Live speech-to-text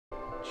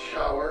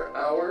Shower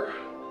hour?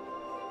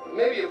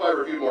 Maybe if I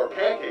reviewed more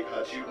pancake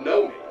huts, you'd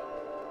know me.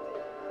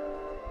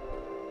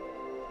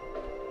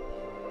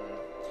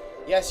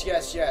 Yes,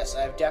 yes, yes.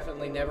 I've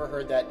definitely never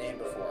heard that name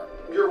before.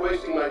 You're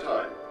wasting my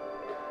time.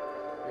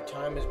 Your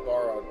time is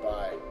borrowed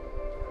by...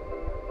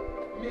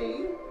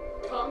 Me?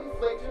 Tommy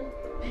Flayton?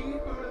 The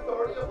food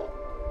authority of...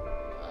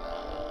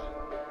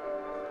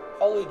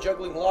 Holy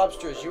juggling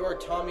lobsters, you are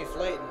Tommy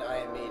Flayton,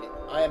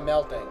 I am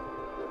melting.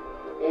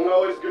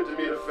 Always good to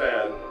meet a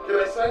fan. Can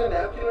I sign a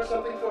napkin or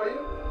something for you?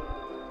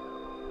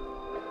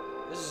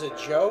 This is a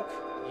joke?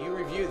 You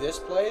review this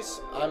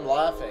place? I'm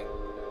laughing.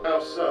 How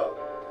so?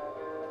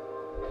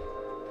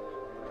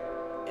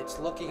 It's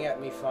looking at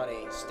me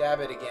funny.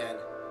 Stab it again.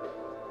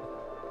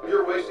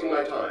 You're wasting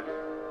my time.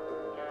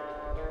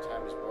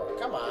 Time is bored.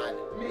 Come on.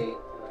 Me?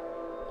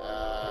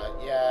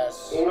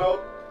 Yes. No.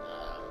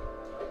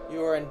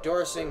 You are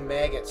endorsing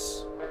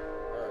maggots.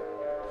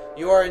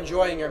 You are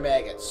enjoying your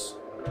maggots.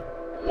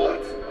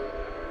 What?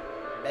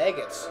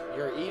 Maggots.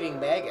 You're eating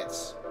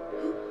maggots.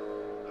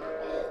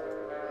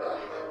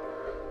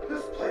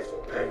 This place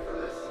will pay for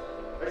this.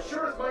 As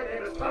sure as my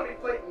name is Tommy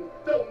Flayton,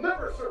 they'll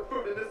never serve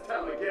food in this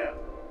town again.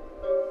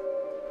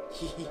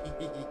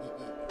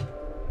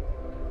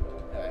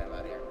 Alright, I'm out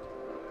of here.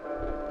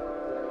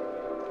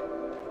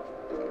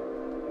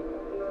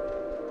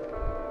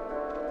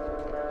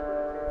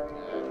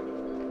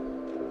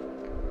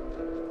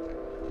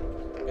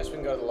 Guess we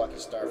can go to the Lucky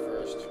Star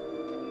first.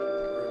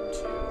 Room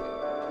 2.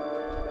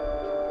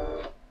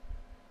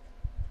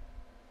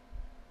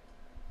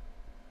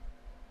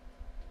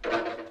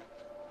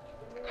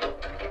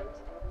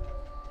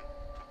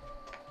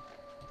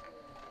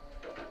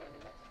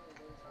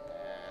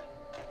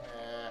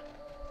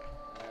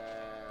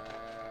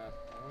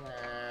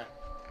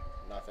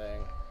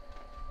 Nothing.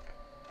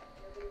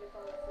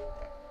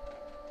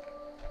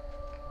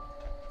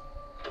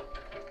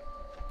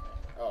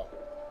 Oh.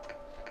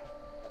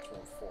 That's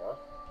room 4.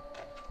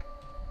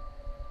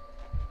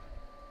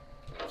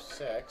 Room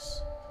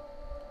 6.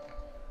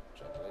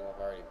 Which I believe I've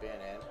already been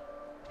in.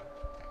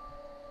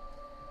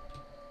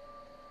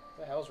 What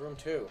the hell's room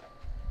 2?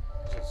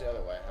 So it's the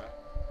other way, huh?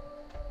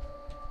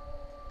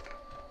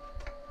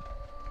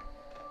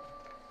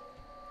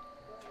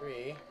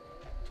 3,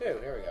 2.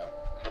 Here we go.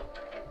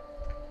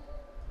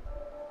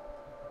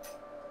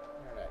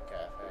 Internet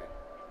cafe.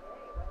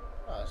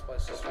 Oh, this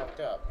place is fucked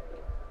up.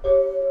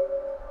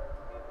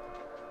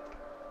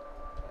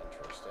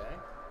 Interesting.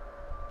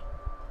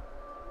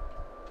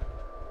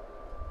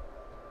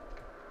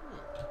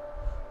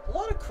 A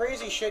lot of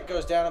crazy shit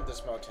goes down at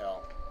this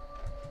motel.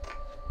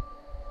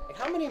 Like,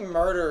 how many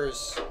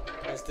murders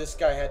has this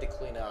guy had to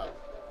clean up?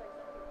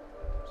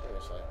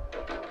 Seriously.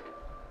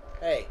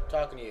 Hey,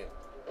 talking to you.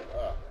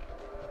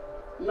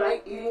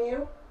 Night eating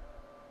you?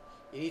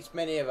 It eats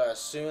many of us.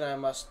 Soon I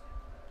must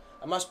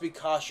be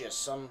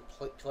cautious. I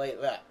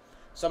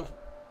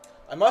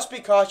must be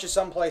cautious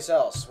someplace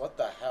else. What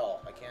the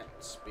hell? I can't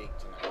speak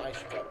tonight. I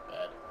should go to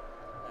bed.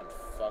 I'm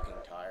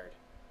fucking tired.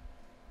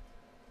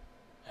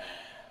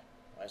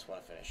 I just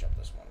want to finish up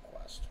this one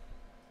quest.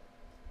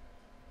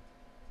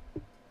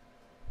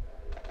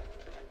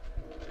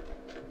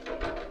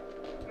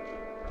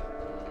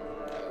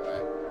 Other way.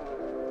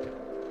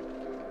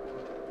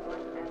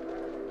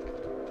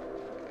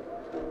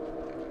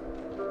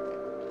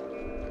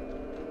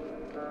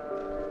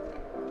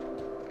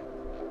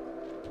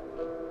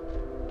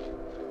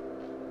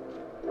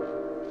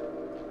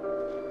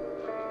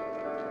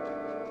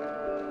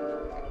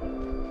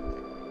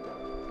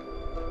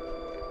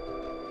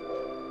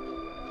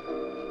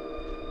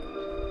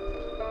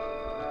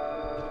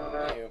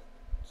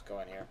 Let's go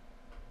in here.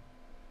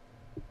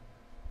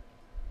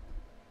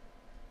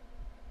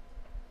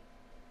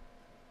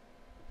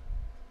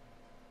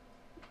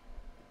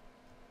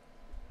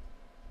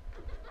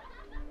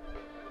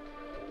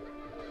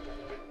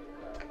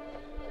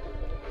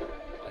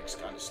 Legs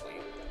gone to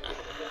sleep.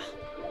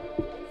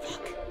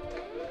 Fuck.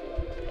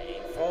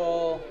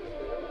 Painful.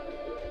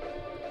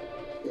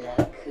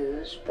 Look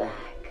who's back.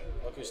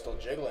 Look who's still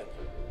jiggling.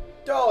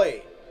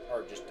 Dolly!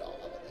 Or just Doll,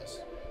 how about this?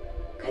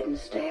 Couldn't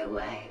stay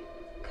away,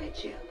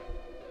 could you?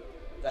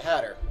 The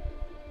Hatter.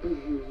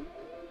 Mm-hmm.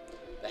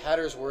 The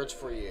Hatter's words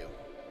for you.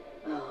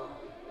 Oh,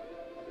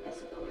 I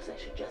suppose I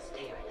should just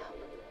tear it up.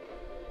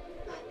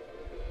 But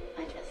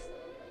I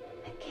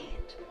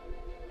can't.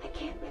 I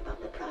can't rip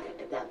up the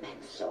product of that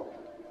man's soul.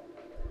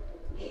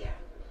 Here,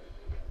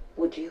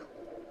 would you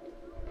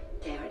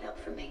tear it up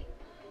for me?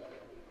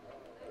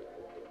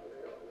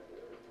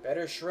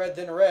 Better shred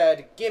than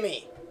red.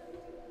 Gimme!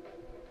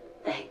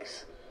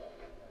 Thanks.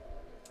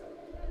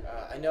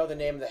 I know the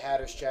name of the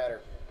Hatter's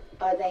chatter.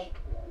 Are they?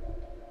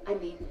 I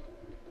mean,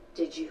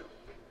 did you?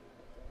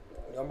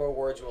 No more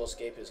words will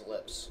escape his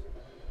lips.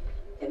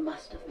 It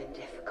must have been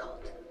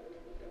difficult.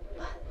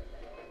 But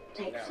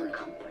take some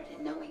comfort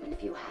in knowing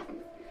if you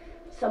hadn't,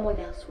 someone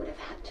else would have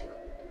had to.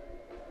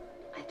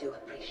 I do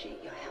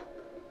appreciate your help.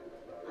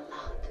 A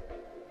lot.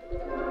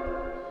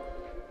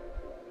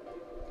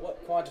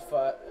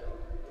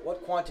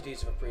 What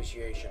quantities of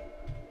appreciation?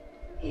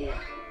 Here,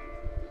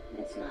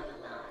 It's not a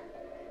lot,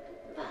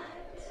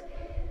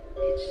 but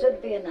it should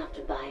be enough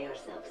to buy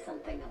yourself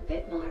something a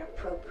bit more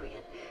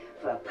appropriate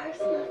for a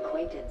personal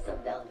acquaintance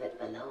of velvet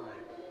velour.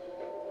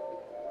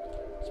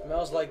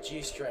 Smells like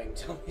G-string.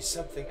 Tell me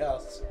something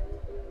else.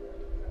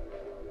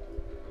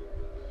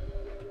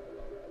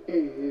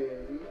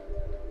 Mm-hmm.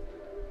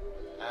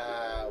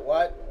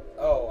 What?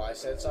 Oh, I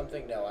said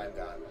something? No, I'm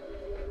gone.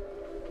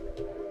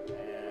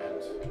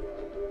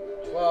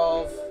 And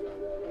 12.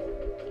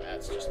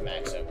 That's just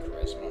max out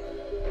charisma.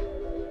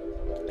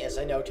 Yes,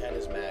 I know 10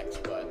 is max,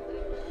 but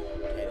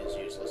 10 is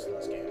useless in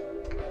this game.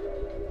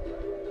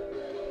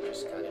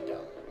 Just kind of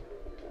dumb.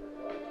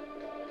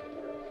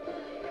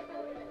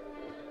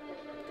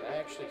 Can I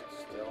actually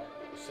still?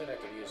 I said I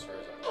could use her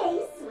as a...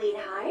 Hey,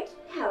 sweetheart.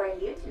 How are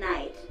you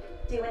tonight?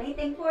 Do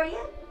anything for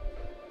you?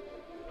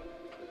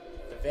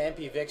 The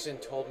Vampy Vixen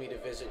told me to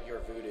visit your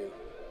voodoo.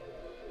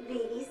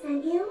 Vivi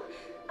sent you?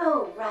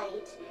 Oh,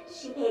 right.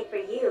 She paid for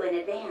you in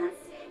advance.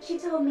 She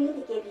told me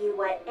to give you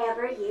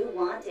whatever you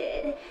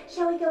wanted.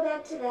 Shall we go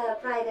back to the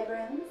private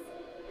rooms?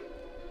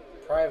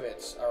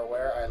 Privates are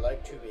where I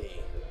like to be.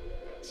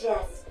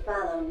 Just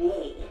follow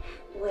me.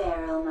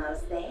 We're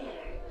almost there.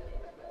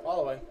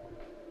 Following.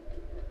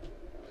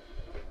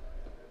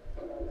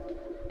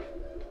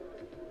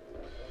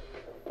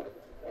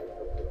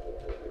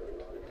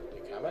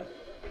 You coming?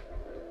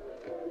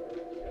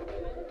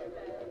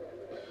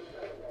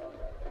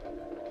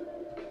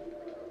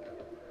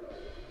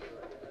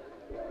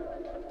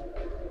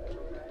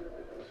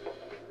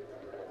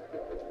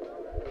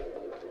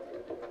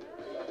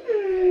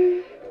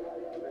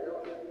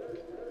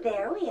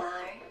 There we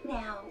are.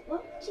 Now,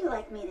 what would you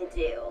like me to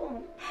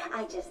do?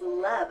 I just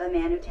love a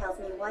man who tells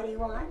me what he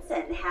wants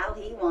and how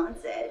he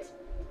wants it.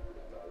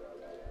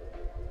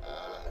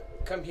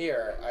 Come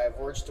here. I have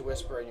words to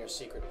whisper in your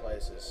secret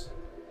places.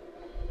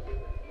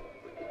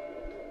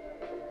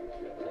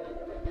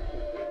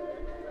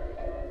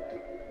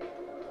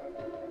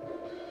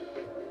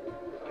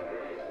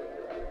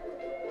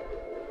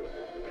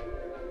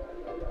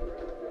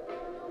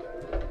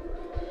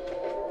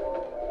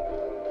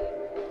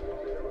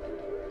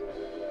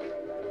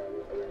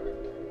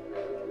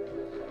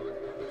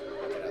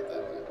 Get out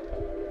that way.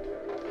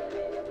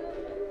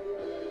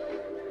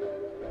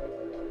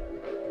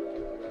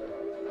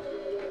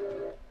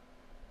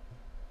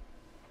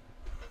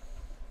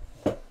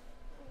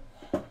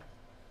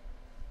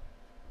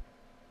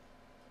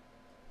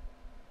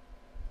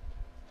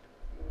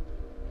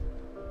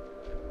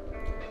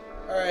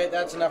 Alright,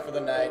 that's enough for the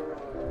night.